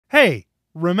Hey,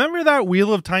 remember that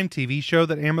Wheel of Time TV show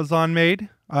that Amazon made?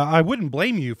 I wouldn't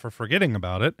blame you for forgetting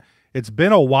about it. It's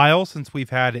been a while since we've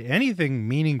had anything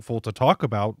meaningful to talk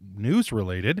about, news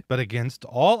related, but against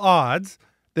all odds,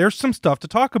 there's some stuff to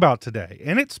talk about today,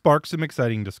 and it sparks some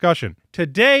exciting discussion.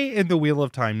 Today in the Wheel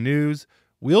of Time news,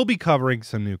 we'll be covering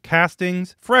some new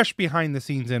castings, fresh behind the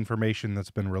scenes information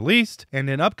that's been released, and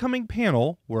an upcoming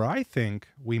panel where I think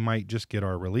we might just get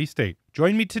our release date.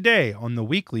 Join me today on the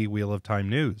weekly Wheel of Time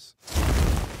news.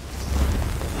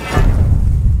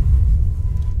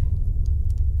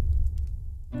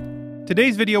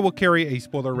 Today's video will carry a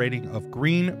spoiler rating of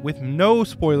green with no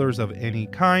spoilers of any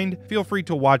kind. Feel free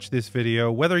to watch this video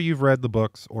whether you've read the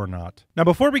books or not. Now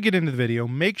before we get into the video,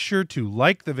 make sure to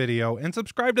like the video and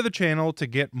subscribe to the channel to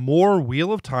get more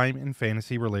Wheel of Time and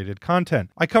fantasy related content.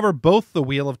 I cover both the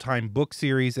Wheel of Time book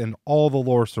series and all the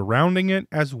lore surrounding it,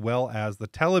 as well as the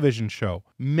television show.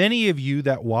 Many of you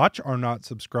that watch are not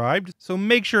subscribed, so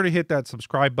make sure to hit that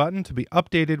subscribe button to be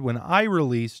updated when I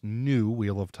release new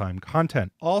Wheel of Time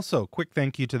content. Also, quick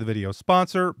thank you to the video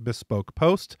sponsor, Bespoke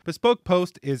Post. Bespoke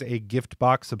Post is a gift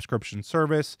box subscription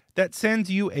service that sends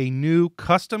you a new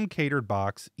custom catered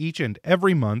box each and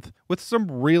every month with some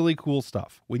really cool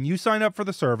stuff. When you sign up for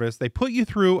the service, they put you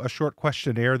through a short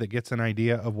questionnaire that gets an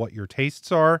idea of what your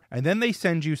tastes are, and then they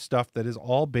send you stuff that is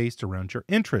all based around your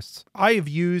interests. I have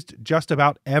used just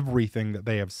about everything that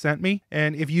they have sent me,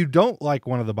 and if you don't like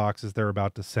one of the boxes they're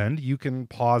about to send, you can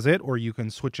pause it or you can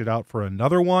switch it out for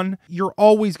another one. You're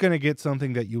always going to get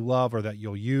something that you love or that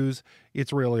you'll use.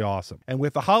 It's really awesome. And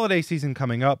with the holiday season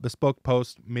coming up, Bespoke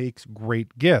Post makes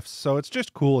great gifts, so it's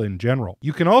just cool in general.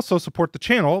 You can also support the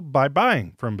channel by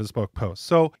buying from Bespoke Post.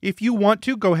 So if you want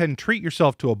to, go ahead and treat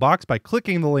yourself to a box by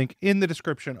clicking the link in the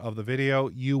description of the video.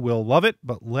 You will love it,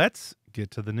 but let's get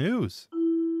to the news.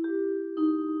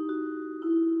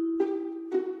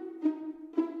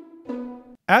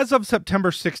 As of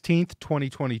September 16th,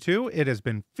 2022, it has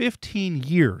been 15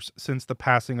 years since the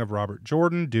passing of Robert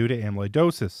Jordan due to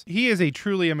amyloidosis. He is a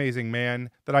truly amazing man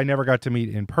that I never got to meet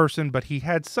in person, but he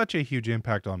had such a huge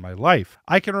impact on my life.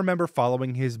 I can remember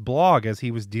following his blog as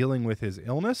he was dealing with his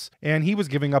illness, and he was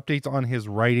giving updates on his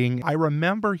writing. I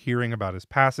remember hearing about his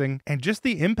passing and just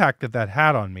the impact that that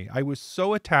had on me. I was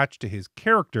so attached to his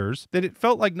characters that it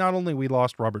felt like not only we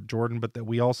lost Robert Jordan, but that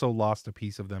we also lost a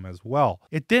piece of them as well.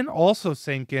 It then also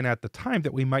sank in at the time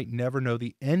that we might never know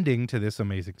the ending to this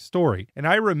amazing story. And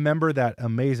I remember that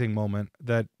amazing moment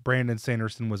that Brandon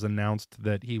Sanderson was announced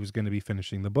that he was going to be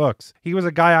finishing the books. He was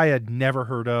a guy I had never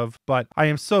heard of, but I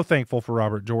am so thankful for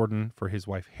Robert Jordan, for his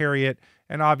wife Harriet,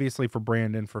 and obviously for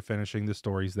Brandon for finishing the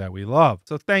stories that we love.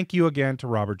 So thank you again to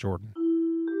Robert Jordan.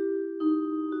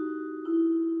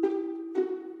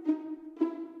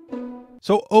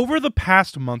 So over the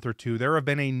past month or two, there have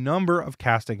been a number of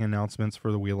casting announcements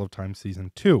for the Wheel of Time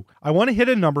Season 2. I want to hit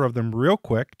a number of them real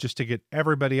quick just to get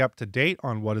everybody up to date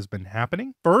on what has been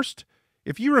happening. First,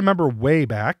 if you remember way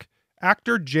back,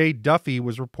 actor Jay Duffy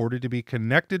was reported to be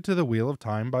connected to the Wheel of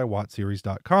Time by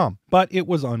WhatSeries.com, but it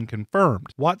was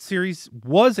unconfirmed. WhatSeries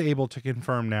was able to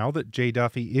confirm now that Jay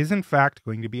Duffy is in fact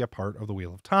going to be a part of the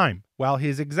Wheel of Time. While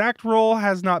his exact role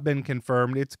has not been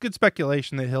confirmed, it's good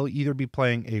speculation that he'll either be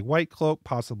playing a White Cloak,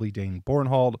 possibly Dane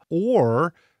Bornhold,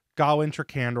 or Gawain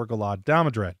Trakand or Galad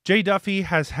Damodred. Jay Duffy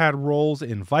has had roles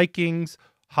in Vikings,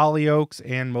 Hollyoaks,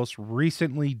 and most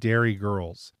recently Derry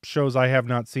Girls. Shows I have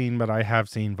not seen, but I have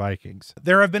seen Vikings.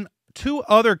 There have been two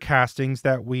other castings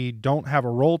that we don't have a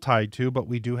role tied to, but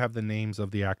we do have the names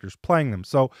of the actors playing them.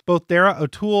 So both Dara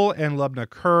O'Toole and Lubna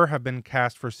Kerr have been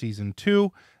cast for Season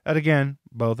 2, and again,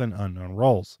 both in unknown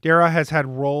roles. Dara has had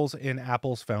roles in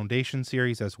Apple's Foundation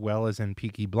series as well as in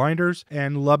Peaky Blinders,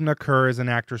 and Lubna Kerr is an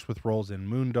actress with roles in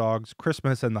Moondogs,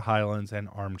 Christmas in the Highlands, and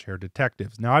Armchair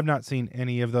Detectives. Now, I've not seen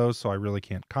any of those, so I really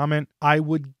can't comment. I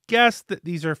would guess that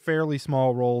these are fairly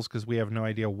small roles because we have no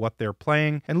idea what they're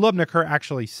playing, and Lubna Kerr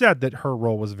actually said that her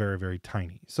role was very, very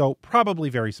tiny, so probably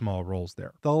very small roles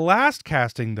there. The last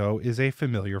casting, though, is a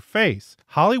familiar face.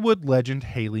 Hollywood legend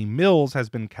Hayley Mills has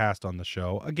been cast on the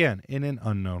show, again, in an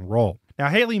unknown role. Now,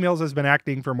 Hayley Mills has been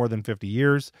acting for more than 50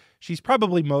 years. She's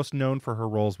probably most known for her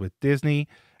roles with Disney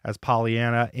as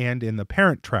Pollyanna and in The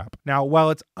Parent Trap. Now,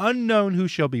 while it's unknown who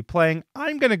she'll be playing,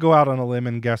 I'm going to go out on a limb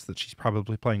and guess that she's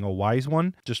probably playing a wise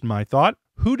one. Just my thought.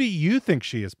 Who do you think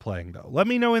she is playing, though? Let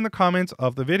me know in the comments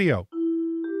of the video.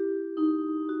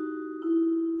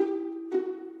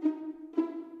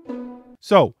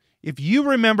 So, If you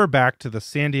remember back to the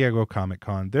San Diego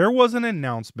Comic-Con, there was an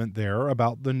announcement there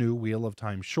about the new Wheel of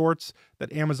Time shorts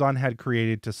that Amazon had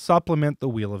created to supplement the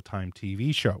Wheel of Time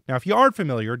TV show. Now, if you aren't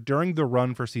familiar, during the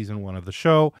run for season 1 of the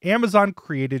show, Amazon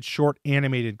created short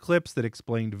animated clips that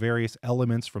explained various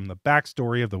elements from the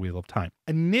backstory of the Wheel of Time.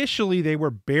 Initially, they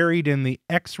were buried in the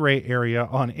X-ray area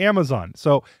on Amazon,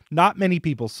 so not many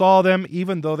people saw them,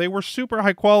 even though they were super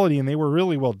high quality and they were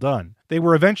really well done. They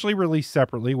were eventually released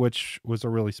separately, which was a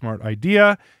really smart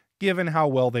idea, given how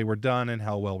well they were done and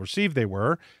how well received they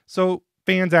were. So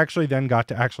fans actually then got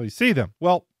to actually see them.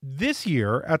 Well, this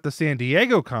year at the San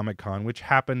Diego Comic-Con, which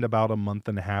happened about a month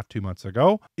and a half, 2 months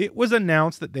ago, it was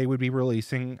announced that they would be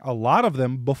releasing a lot of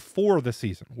them before the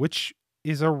season, which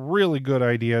is a really good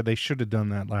idea. They should have done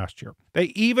that last year. They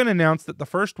even announced that the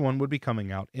first one would be coming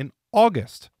out in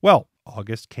August. Well,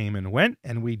 August came and went,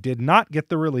 and we did not get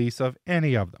the release of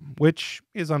any of them, which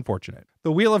is unfortunate.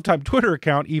 The Wheel of Time Twitter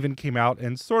account even came out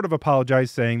and sort of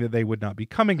apologized, saying that they would not be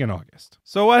coming in August.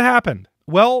 So what happened?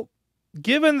 Well,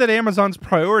 given that Amazon's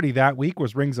priority that week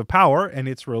was Rings of Power and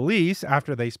its release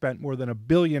after they spent more than $1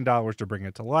 billion to bring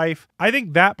it to life, I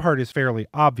think that part is fairly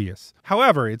obvious.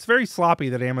 However, it's very sloppy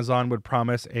that Amazon would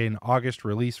promise an August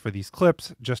release for these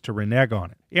clips just to renege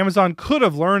on it. Amazon could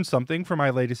have learned something from my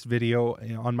latest video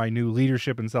on my new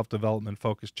leadership and self-development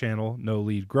focused channel, No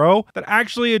Lead Grow, that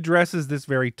actually addresses this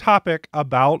very topic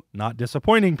about not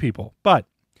disappointing people. But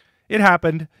it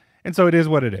happened, and so it is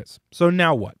what it is. So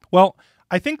now what? Well,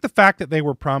 I think the fact that they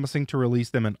were promising to release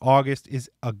them in August is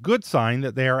a good sign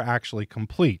that they are actually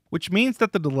complete, which means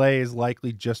that the delay is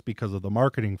likely just because of the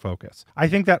marketing focus. I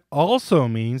think that also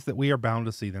means that we are bound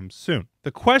to see them soon.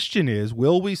 The question is,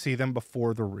 will we see them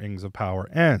before the Rings of Power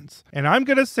ends? And I'm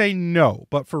going to say no,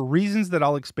 but for reasons that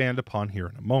I'll expand upon here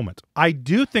in a moment. I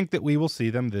do think that we will see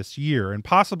them this year and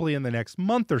possibly in the next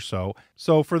month or so.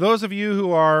 So for those of you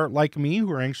who are like me,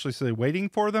 who are anxiously waiting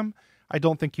for them, I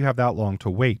don't think you have that long to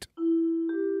wait.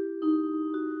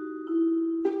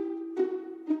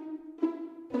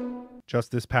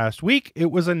 Just this past week,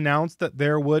 it was announced that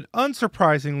there would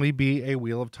unsurprisingly be a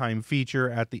Wheel of Time feature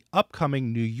at the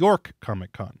upcoming New York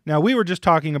Comic-Con. Now, we were just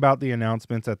talking about the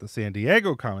announcements at the San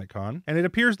Diego Comic-Con, and it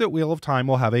appears that Wheel of Time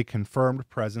will have a confirmed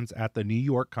presence at the New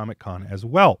York Comic-Con as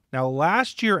well. Now,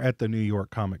 last year at the New York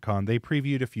Comic-Con, they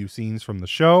previewed a few scenes from the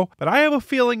show, but I have a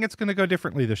feeling it's going to go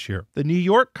differently this year. The New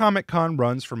York Comic-Con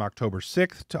runs from October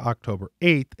 6th to October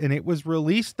 8th, and it was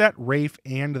released that Rafe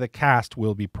and the cast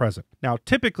will be present. Now,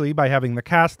 typically, by having the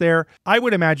cast there, I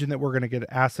would imagine that we're going to get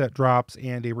asset drops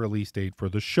and a release date for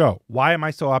the show. Why am I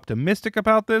so optimistic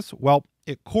about this? Well,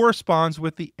 it corresponds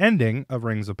with the ending of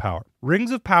Rings of Power.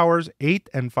 Rings of Power's 8th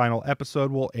and final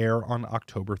episode will air on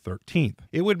October 13th.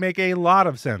 It would make a lot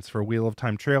of sense for a Wheel of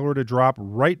Time trailer to drop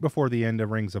right before the end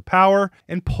of Rings of Power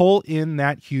and pull in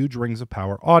that huge Rings of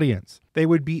Power audience. They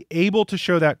would be able to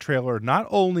show that trailer not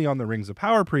only on the Rings of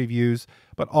Power previews,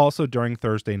 but also during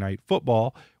Thursday Night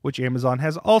Football, which Amazon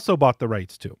has also bought the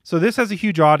rights to. So this has a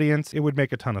huge audience. It would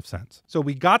make a ton of sense. So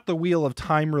we got the Wheel of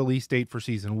Time release date for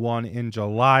season 1 in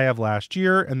July of last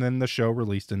year, and then the show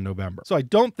released in November. So I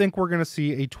don't think we're going to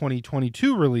see a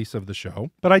 2022 release of the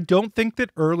show, but I don't think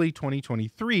that early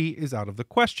 2023 is out of the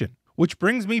question. Which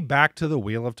brings me back to the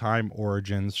Wheel of Time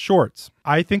Origins shorts.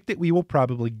 I think that we will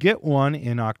probably get one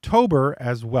in October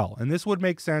as well, and this would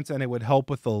make sense and it would help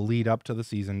with the lead up to the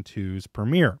season 2's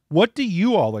premiere. What do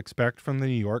you all expect from the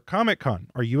New York Comic-Con?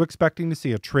 Are you expecting to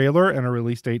see a trailer and a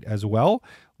release date as well?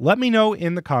 Let me know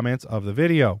in the comments of the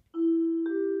video.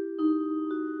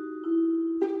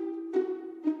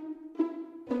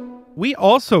 We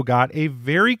also got a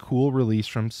very cool release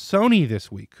from Sony this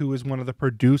week, who is one of the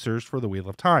producers for the Wheel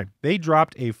of Time. They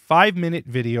dropped a 5-minute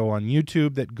video on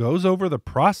YouTube that goes over the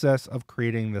process of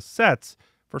creating the sets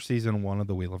for season 1 of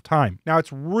the Wheel of Time. Now,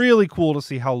 it's really cool to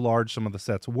see how large some of the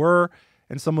sets were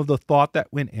and some of the thought that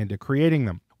went into creating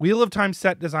them. Wheel of Time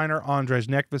set designer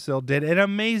Nae'Blis did an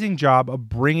amazing job of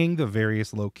bringing the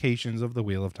various locations of the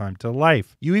Wheel of Time to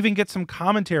life. You even get some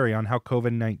commentary on how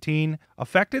COVID-19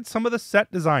 affected some of the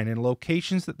set design and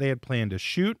locations that they had planned to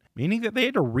shoot, meaning that they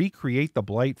had to recreate the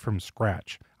Blight from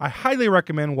scratch. I highly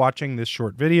recommend watching this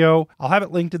short video. I'll have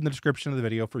it linked in the description of the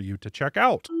video for you to check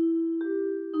out.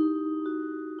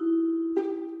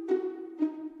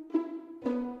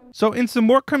 So in some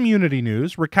more community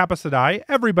news, Recapa Sadai,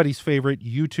 everybody's favorite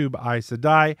YouTube Aes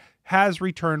Sedai, has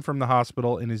returned from the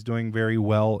hospital and is doing very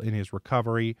well in his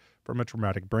recovery from a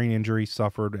traumatic brain injury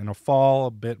suffered in a fall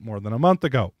a bit more than a month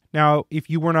ago. Now, if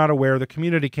you were not aware, the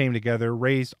community came together,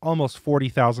 raised almost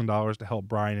 $40,000 to help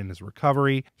Brian in his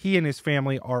recovery. He and his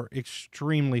family are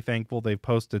extremely thankful. They've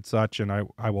posted such, and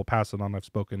I will pass it on. I've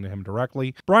spoken to him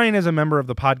directly. Brian is a member of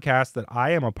the podcast that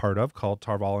I am a part of called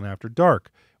Tarvalin After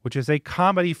Dark, which is a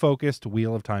comedy-focused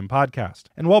Wheel of Time podcast.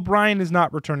 And while Brian is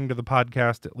not returning to the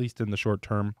podcast, at least in the short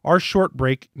term, our short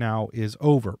break now is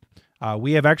over.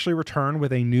 We have actually returned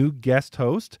with a new guest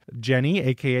host, Jenny,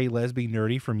 aka Lesby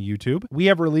Nerdy from YouTube. We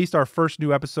have released our first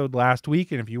new episode last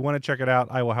week, and if you want to check it out,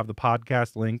 I will have the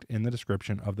podcast linked in the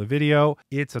description of the video.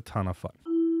 It's a ton of fun.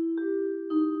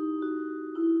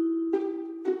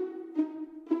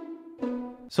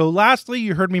 So lastly,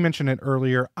 you heard me mention it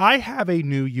earlier, I have a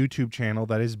new YouTube channel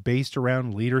that is based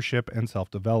around leadership and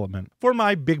self-development. For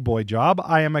my big boy job,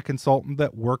 I am a consultant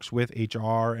that works with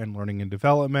HR and learning and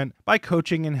development by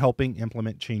coaching and helping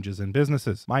implement changes in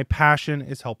businesses. My passion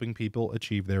is helping people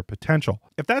achieve their potential.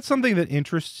 If that's something that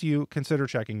interests you, consider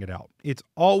checking it out. It's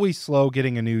always slow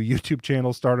getting a new YouTube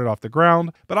channel started off the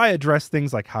ground, but I address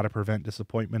things like how to prevent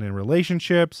disappointment in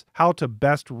relationships, how to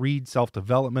best read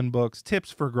self-development books,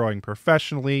 tips for growing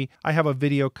professionally. I have a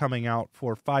video coming out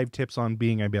for 5 tips on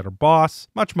being a better boss,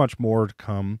 much more to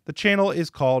come. The channel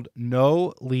is called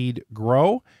Know, Lead,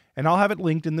 Grow, and I'll have it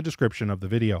linked in the description of the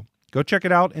video. Go check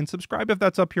it out and subscribe if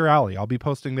that's up your alley. I'll be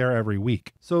posting there every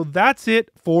week. So that's it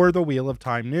for the Wheel of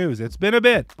Time news. It's been a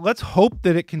bit. Let's hope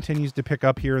that it continues to pick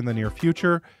up here in the near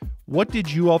future. What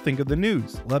did you all think of the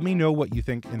news? Let me know what you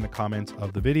think in the comments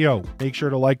of the video. Make sure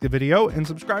to like the video and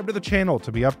subscribe to the channel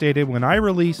to be updated when I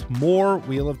release more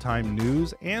Wheel of Time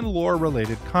news and lore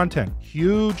related content.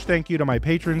 Huge thank you to my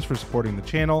patrons for supporting the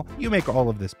channel. You make all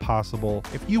of this possible.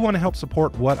 If you want to help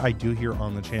support what I do here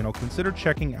on the channel, consider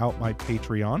checking out my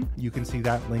Patreon. You can see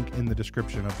that link in the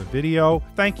description of the video.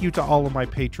 Thank you to all of my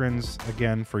patrons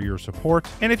again for your support.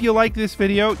 And if you like this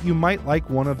video, you might like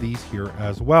one of these here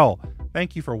as well.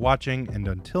 Thank you for watching, and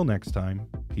until next time,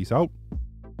 peace out.